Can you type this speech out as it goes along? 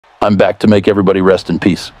I'm back to make everybody rest in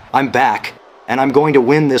peace. I'm back, and I'm going to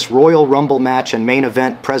win this Royal Rumble match and main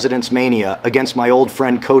event President's Mania against my old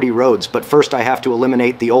friend Cody Rhodes, but first I have to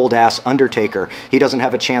eliminate the old-ass Undertaker. He doesn't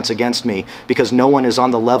have a chance against me, because no one is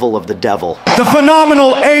on the level of the devil. The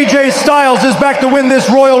phenomenal AJ Styles is back to win this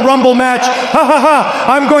Royal Rumble match. Ha ha ha!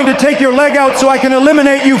 I'm going to take your leg out so I can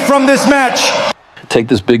eliminate you from this match. Take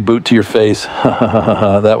this big boot to your face.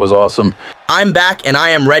 That was awesome. I'm back, and I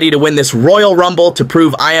am ready to win this Royal Rumble to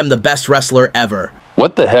prove I am the best wrestler ever.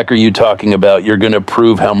 What the heck are you talking about? You're gonna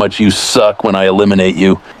prove how much you suck when I eliminate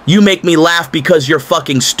you. You make me laugh because you're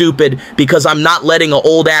fucking stupid, because I'm not letting an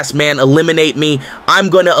old-ass man eliminate me. I'm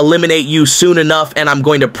gonna eliminate you soon enough, and I'm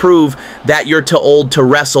going to prove that you're too old to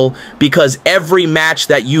wrestle, because every match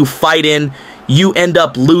that you fight in, you end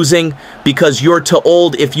up losing because you're too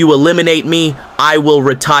old. If you eliminate me, I will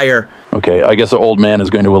retire. Okay, I guess an old man is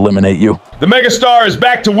going to eliminate you. The Megastar is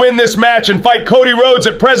back to win this match and fight Cody Rhodes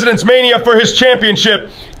at President's Mania for his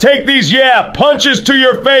championship. Take these, punches to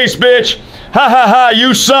your face, bitch. Ha ha ha,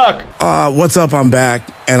 you suck. What's up? I'm back,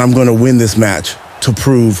 and I'm going to win this match to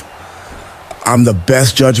prove I'm the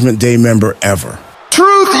best Judgment Day member ever.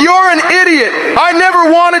 Truth, you're an idiot. I never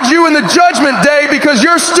wanted you in the Judgment Day because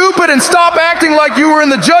you're stupid, and stop acting like you were in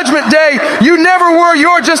the Judgment Day. You never were.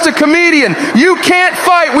 You're just a comedian. You can't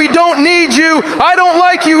fight. We don't need you. I don't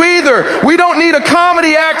like you either. We don't need a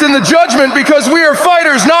comedy act in the Judgment because we are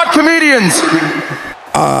fighters, not comedians.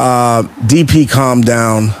 DP, calm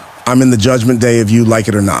down. I'm in the Judgment Day if you like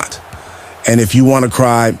it or not. And if you want to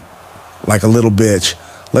cry like a little bitch,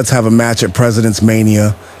 let's have a match at President's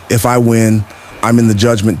Mania. If I win, I'm in the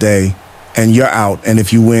Judgment Day, and you're out, and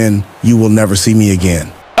if you win, you will never see me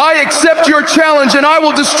again. I accept your challenge, and I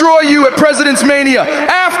will destroy you at President's Mania.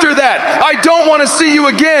 After that, I don't want to see you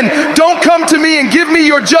again. Don't come to me and give me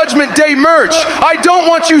your Judgment Day merch. I don't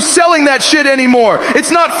want you selling that shit anymore. It's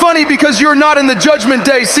not funny because you're not in the Judgment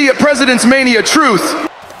Day. See you at President's Mania. Truth.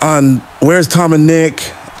 Where's Tom and Nick?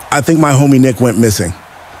 I think my homie Nick went missing.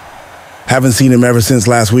 Haven't seen him ever since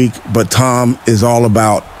last week, but Tom is all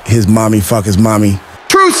about his mommy fuck his mommy.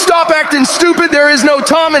 Truth, stop acting stupid. There is no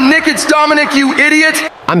Tom and Nick. It's Dominic, you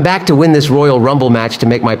idiot. I'm back to win this Royal Rumble match to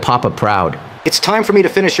make my papa proud. It's time for me to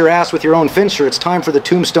finish your ass with your own finisher. It's time for the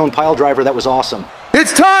tombstone piledriver that was awesome.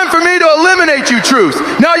 It's time for me to eliminate you, Truth.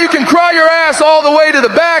 Now you can cry your ass all the way to the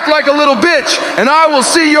back like a little bitch, and I will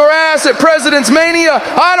see your ass at President's Mania.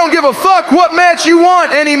 I don't give a fuck what match you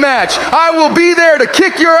want, any match. I will be there to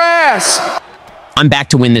kick your ass. I'm back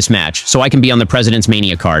to win this match, so I can be on the President's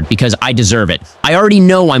Mania card, because I deserve it. I already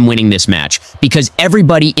know I'm winning this match, because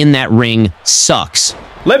everybody in that ring sucks.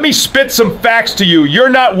 Let me spit some facts to you. You're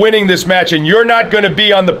not winning this match, and you're not going to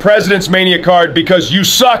be on the President's Mania card because you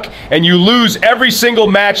suck and you lose every single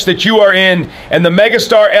match that you are in, and the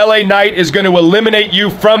Megastar LA Knight is going to eliminate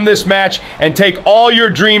you from this match and take all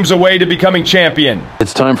your dreams away to becoming champion.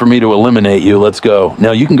 It's time for me to eliminate you. Let's go.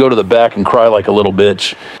 Now you can go to the back and cry like a little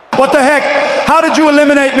bitch. What the heck? How did you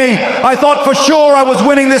eliminate me? I thought for sure I was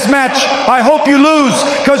winning this match. I hope you lose,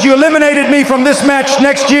 because you eliminated me from this match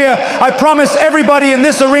next year. I promise everybody in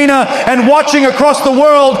this arena and watching across the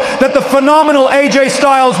world that the phenomenal AJ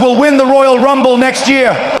Styles will win the Royal Rumble next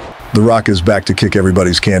year. The Rock is back to kick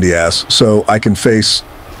everybody's candy ass, so I can face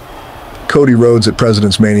Cody Rhodes at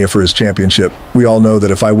President's Mania for his championship. We all know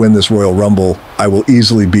that if I win this Royal Rumble, I will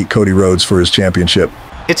easily beat Cody Rhodes for his championship.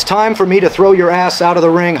 It's time for me to throw your ass out of the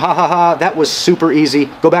ring. Ha ha ha, that was super easy.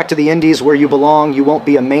 Go back to the indies where you belong. You won't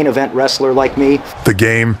be a main event wrestler like me. The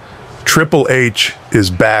game. Triple H is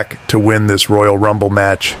back to win this Royal Rumble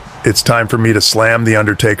match. It's time for me to slam The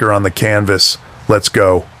Undertaker on the canvas. Let's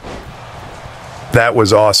go. That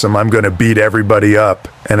was awesome. I'm going to beat everybody up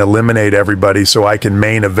and eliminate everybody so I can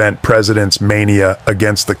main event President's Mania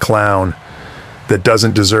against the clown that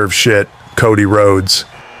doesn't deserve shit, Cody Rhodes.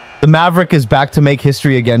 The Maverick is back to make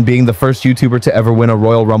history again, being the first YouTuber to ever win a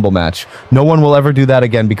Royal Rumble match. No one will ever do that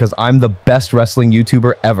again because I'm the best wrestling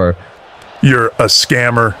YouTuber ever. You're a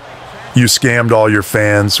scammer. You scammed all your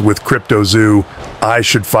fans with CryptoZoo. I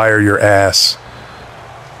should fire your ass.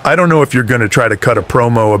 I don't know if you're going to try to cut a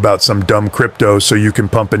promo about some dumb crypto so you can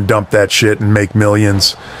pump and dump that shit and make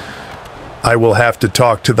millions. I will have to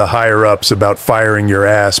talk to the higher-ups about firing your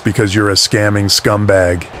ass because you're a scamming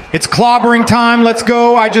scumbag. It's clobbering time. Let's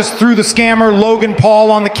go. I just threw the scammer Logan Paul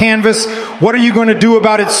on the canvas. What are you going to do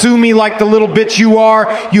about it? Sue me like the little bitch you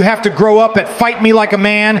are. You have to grow up and fight me like a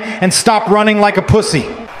man and stop running like a pussy.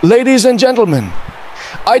 Ladies and gentlemen,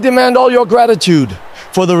 I demand all your gratitude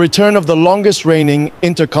for the return of the longest reigning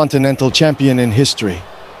Intercontinental Champion in history.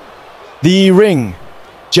 The Ring,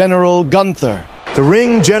 General Gunther. The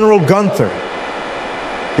Ring General Gunther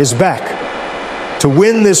is back to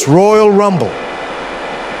win this Royal Rumble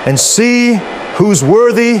and see who's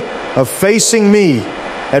worthy of facing me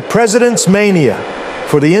at President's Mania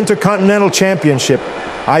for the Intercontinental Championship.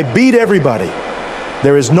 I beat everybody.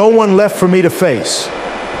 There is no one left for me to face.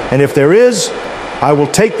 And if there is, I will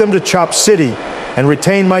take them to Chop City and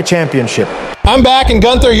retain my championship. I'm back, and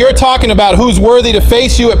Gunther, you're talking about who's worthy to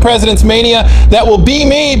face you at President's Mania. That will be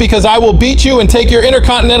me, because I will beat you and take your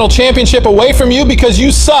Intercontinental Championship away from you because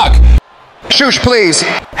you suck. Shush, please.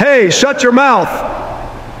 Hey, shut your mouth.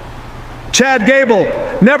 Chad Gable,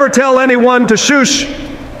 never tell anyone to shush.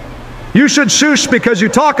 You should shush because you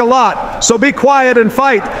talk a lot, so be quiet and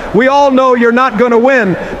fight. We all know you're not going to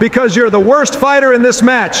win because you're the worst fighter in this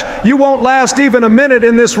match. You won't last even a minute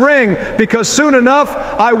in this ring because soon enough,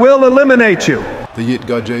 I will eliminate you. The Yeet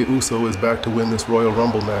God Jey Uso is back to win this Royal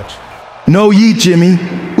Rumble match. No yeet, Jimmy.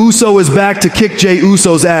 Uso is back to kick Jey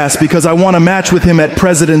Uso's ass because I want a match with him at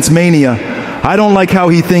President's Mania. I don't like how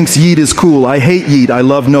he thinks yeet is cool. I hate yeet. I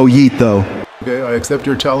love no yeet, though. Okay, I accept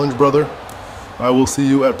your challenge, brother. I will see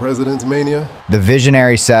you at President's Mania. The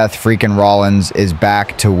visionary Seth freaking Rollins is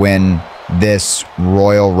back to win this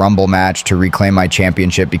Royal Rumble match to reclaim my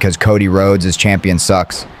championship because Cody Rhodes as champion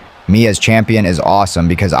sucks. Me as champion is awesome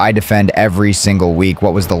because I defend every single week.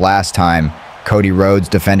 What was the last time Cody Rhodes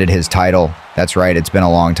defended his title? That's right, it's been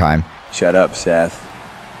a long time. Shut up, Seth.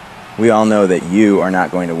 We all know that you are not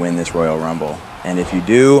going to win this Royal Rumble. And if you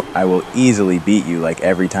do, I will easily beat you like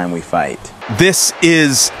every time we fight. This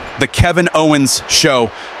is the Kevin Owens show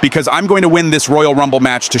because I'm going to win this Royal Rumble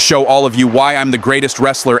match to show all of you why I'm the greatest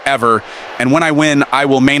wrestler ever. And when I win, I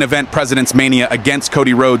will main event President's Mania against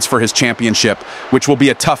Cody Rhodes for his championship, which will be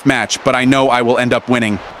a tough match, but I know I will end up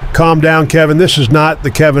winning. Calm down, Kevin. This is not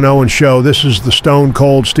the Kevin Owens show. This is the Stone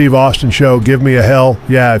Cold Steve Austin show. Give me a hell.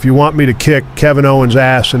 Yeah, if you want me to kick Kevin Owens'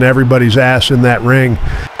 ass and everybody's ass in that ring.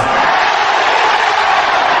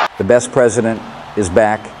 The best president is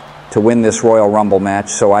back to win this Royal Rumble match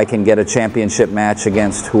so I can get a championship match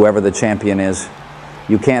against whoever the champion is.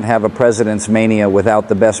 You can't have a President's Mania without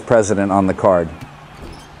the best president on the card.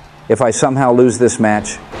 If I somehow lose this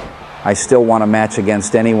match, I still want a match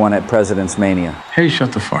against anyone at President's Mania. Hey,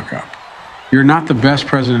 shut the fuck up. You're not the best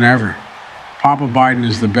president ever. Papa Biden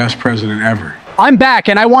is the best president ever. I'm back,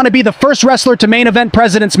 and I want to be the first wrestler to main event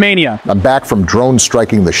President's Mania. I'm back from drone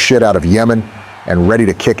striking the shit out of Yemen and ready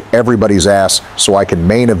to kick everybody's ass so I can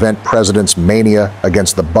main event President's Mania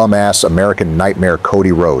against the bum-ass American Nightmare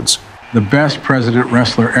Cody Rhodes. The best president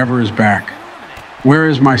wrestler ever is back. Where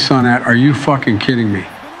is my son at? Are you fucking kidding me?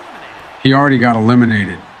 He already got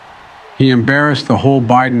eliminated. He embarrassed the whole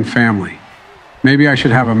Biden family. Maybe I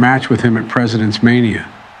should have a match with him at President's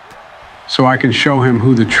Mania so I can show him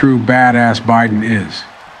who the true badass Biden is.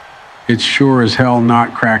 It's sure as hell not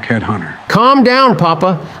Crackhead Hunter. Calm down,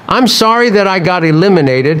 Papa. I'm sorry that I got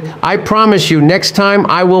eliminated. I promise you next time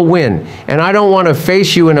I will win. And I don't want to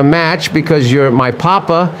face you in a match because you're my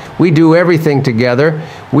papa. We do everything together.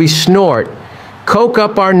 We snort, coke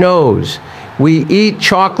up our nose. We eat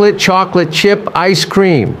chocolate chip ice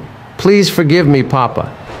cream. Please forgive me,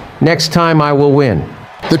 Papa. Next time I will win.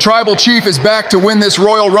 The Tribal Chief is back to win this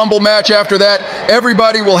Royal Rumble match. After that,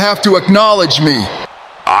 everybody will have to acknowledge me.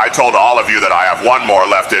 I told all of you that I have one more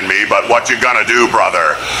left in me, but what you gonna do,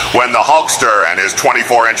 brother? When the Hulkster and his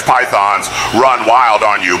 24-inch pythons run wild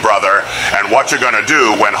on you, brother, and what you gonna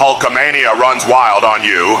do when Hulkamania runs wild on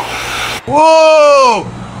you? Whoa!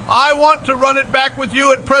 I want to run it back with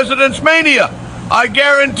you at President's Mania. I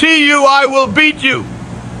guarantee you I will beat you.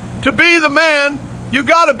 To be the man, you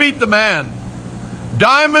gotta beat the man.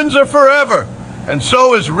 Diamonds are forever, and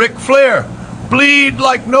so is Ric Flair. Bleed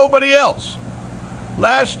like nobody else.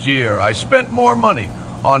 Last year, I spent more money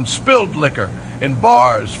on spilled liquor in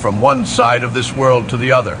bars from one side of this world to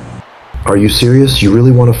the other. Are you serious? You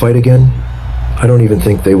really want to fight again? I don't even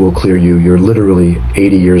think they will clear you. You're literally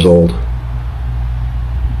 80 years old.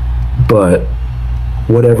 But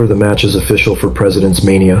whatever, the match is official for President's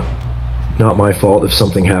Mania. Not my fault if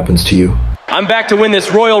something happens to you. I'm back to win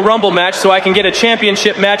this Royal Rumble match so I can get a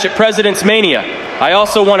championship match at President's Mania. I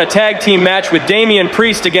also want a tag team match with Damian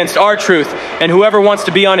Priest against R-Truth and whoever wants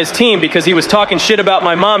to be on his team because he was talking shit about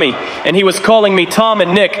my mommy and he was calling me Tom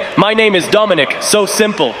and Nick. My name is Dominic. So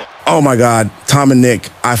simple. Oh my God, Tom and Nick,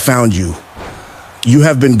 I found you. You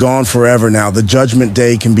have been gone forever now. The Judgment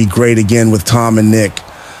Day can be great again with Tom and Nick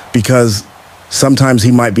because sometimes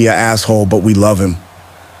he might be an asshole, but we love him.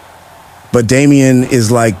 But Damian is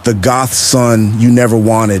like the goth son you never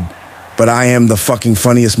wanted. But I am the fucking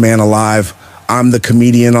funniest man alive. I'm the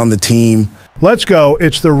comedian on the team. Let's go.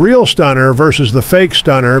 It's the real stunner versus the fake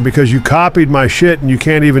stunner because you copied my shit and you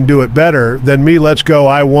can't even do it better than me. Let's go.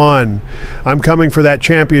 I won. I'm coming for that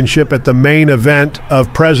championship at the main event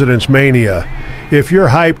of President's Mania. If you're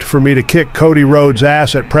hyped for me to kick Cody Rhodes'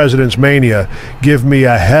 ass at President's Mania, give me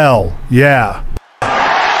a hell yeah.